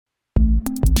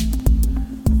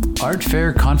Art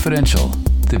Fair Confidential,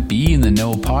 the Be in the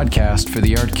Know podcast for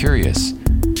the art curious.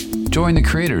 Join the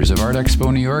creators of Art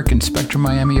Expo New York and Spectrum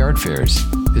Miami art fairs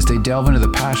as they delve into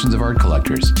the passions of art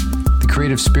collectors, the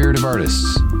creative spirit of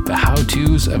artists, the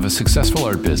how-tos of a successful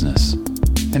art business,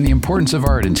 and the importance of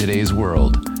art in today's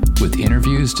world, with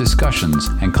interviews, discussions,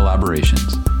 and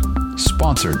collaborations.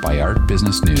 Sponsored by Art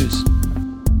Business News.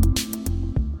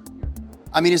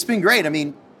 It's been great.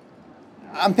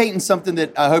 I'm painting something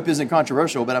that I hope isn't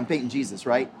controversial, but I'm painting Jesus,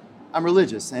 right? I'm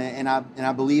religious, and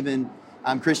I believe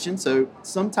I'm Christian, so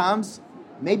sometimes,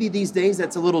 maybe these days,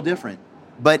 that's a little different.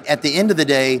 But at the end of the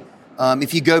day,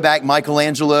 if you go back,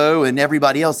 Michelangelo and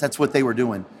everybody else, that's what they were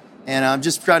doing. And I'm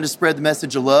just trying to spread the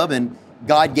message of love, and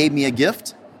God gave me a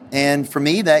gift, and for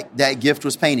me, that gift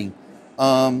was painting.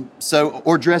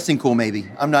 Or dressing cool, maybe.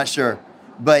 I'm not sure.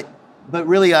 But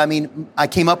really, I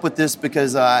came up with this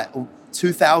because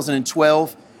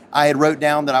 2012, I had wrote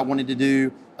down that I wanted to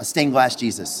do a stained glass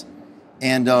Jesus.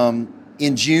 And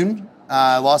in June,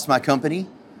 I lost my company.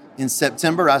 In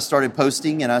September, I started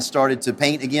posting and I started to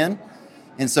paint again.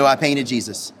 And so I painted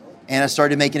Jesus. And I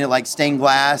started making it like stained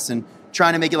glass and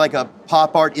trying to make it like a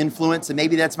pop art influence. And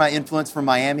maybe that's my influence from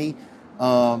Miami.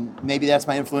 Maybe that's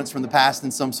my influence from the past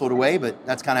in some sort of way, but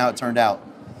that's kind of how it turned out.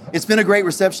 It's been a great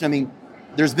reception.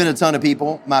 There's been a ton of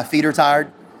people. My feet are tired.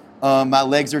 My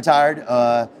legs are tired,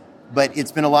 but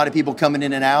it's been a lot of people coming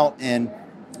in and out, and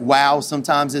wow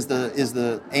sometimes is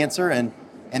the answer, and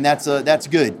that's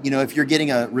good. If you're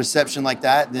getting a reception like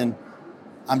that, then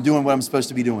I'm doing what I'm supposed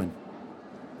to be doing.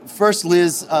 First,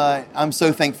 Liz, I'm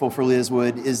so thankful for Liz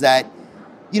Wood, is that,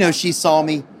 she saw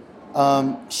me,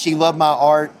 she loved my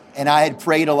art, and I had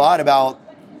prayed a lot about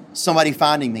somebody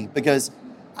finding me, because,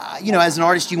 as an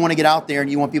artist, you want to get out there and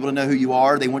you want people to know who you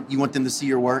are. You want them to see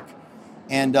your work.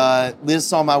 And Liz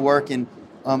saw my work, and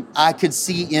I could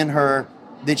see in her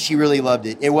that she really loved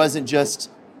it. It wasn't just,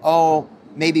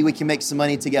 maybe we can make some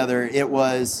money together. It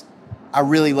was, I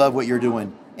really love what you're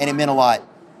doing. And it meant a lot.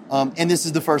 And this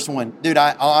is the first one. Dude,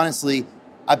 I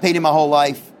painted my whole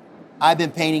life. I've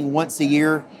been painting once a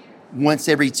year, once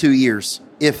every 2 years,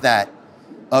 if that.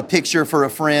 A picture for a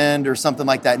friend or something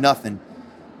like that, nothing.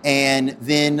 And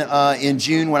then in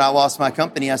June, when I lost my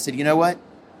company, I said, you know what?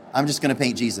 I'm just going to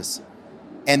paint Jesus.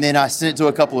 And then I sent it to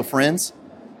a couple of friends,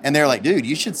 and they're like, dude,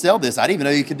 you should sell this. I didn't even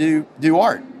know you could do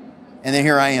art. And then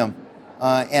here I am.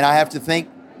 And I have to thank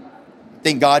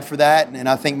God for that. And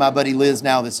I thank my buddy Liz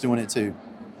now that's doing it too.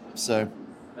 So.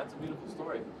 That's a beautiful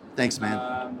story. Thanks,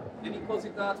 man. Any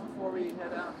closing thoughts before we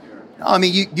head out here?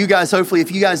 You guys, hopefully,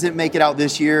 if you guys didn't make it out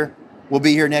this year, we'll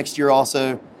be here next year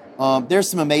also. There's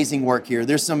some amazing work here.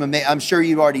 There's I'm sure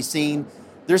you've already seen,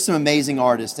 there's some amazing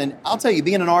artists. And I'll tell you,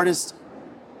 being an artist,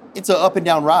 it's an up and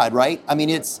down ride, right?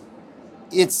 It's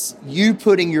you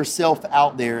putting yourself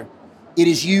out there. It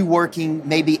is you working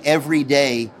maybe every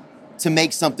day to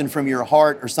make something from your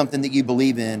heart or something that you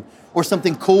believe in or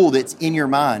something cool that's in your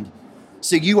mind.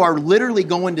 So you are literally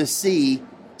going to see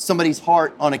somebody's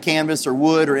heart on a canvas or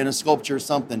wood or in a sculpture or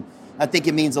something. I think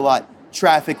it means a lot.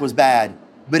 Traffic was bad,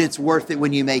 but it's worth it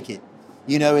when you make it.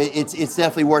 It's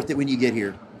definitely worth it when you get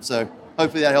here. So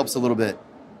hopefully that helps a little bit.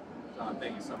 Shawn,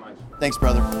 thank you so much. Thanks,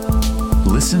 brother.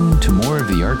 Listen to more of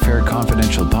the Art Fair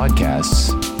Confidential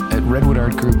podcasts at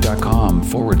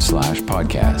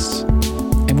redwoodartgroup.com/podcasts.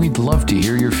 And we'd love to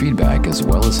hear your feedback as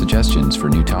well as suggestions for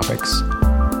new topics.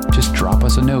 Just drop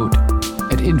us a note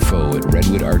at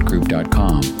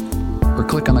info@redwoodartgroup.com or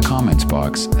click on the comments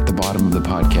box at the bottom of the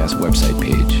podcast website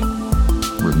page.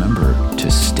 Remember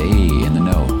to stay in the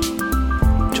know.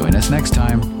 Join us next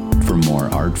time for more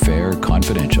Art Fair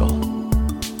Confidential.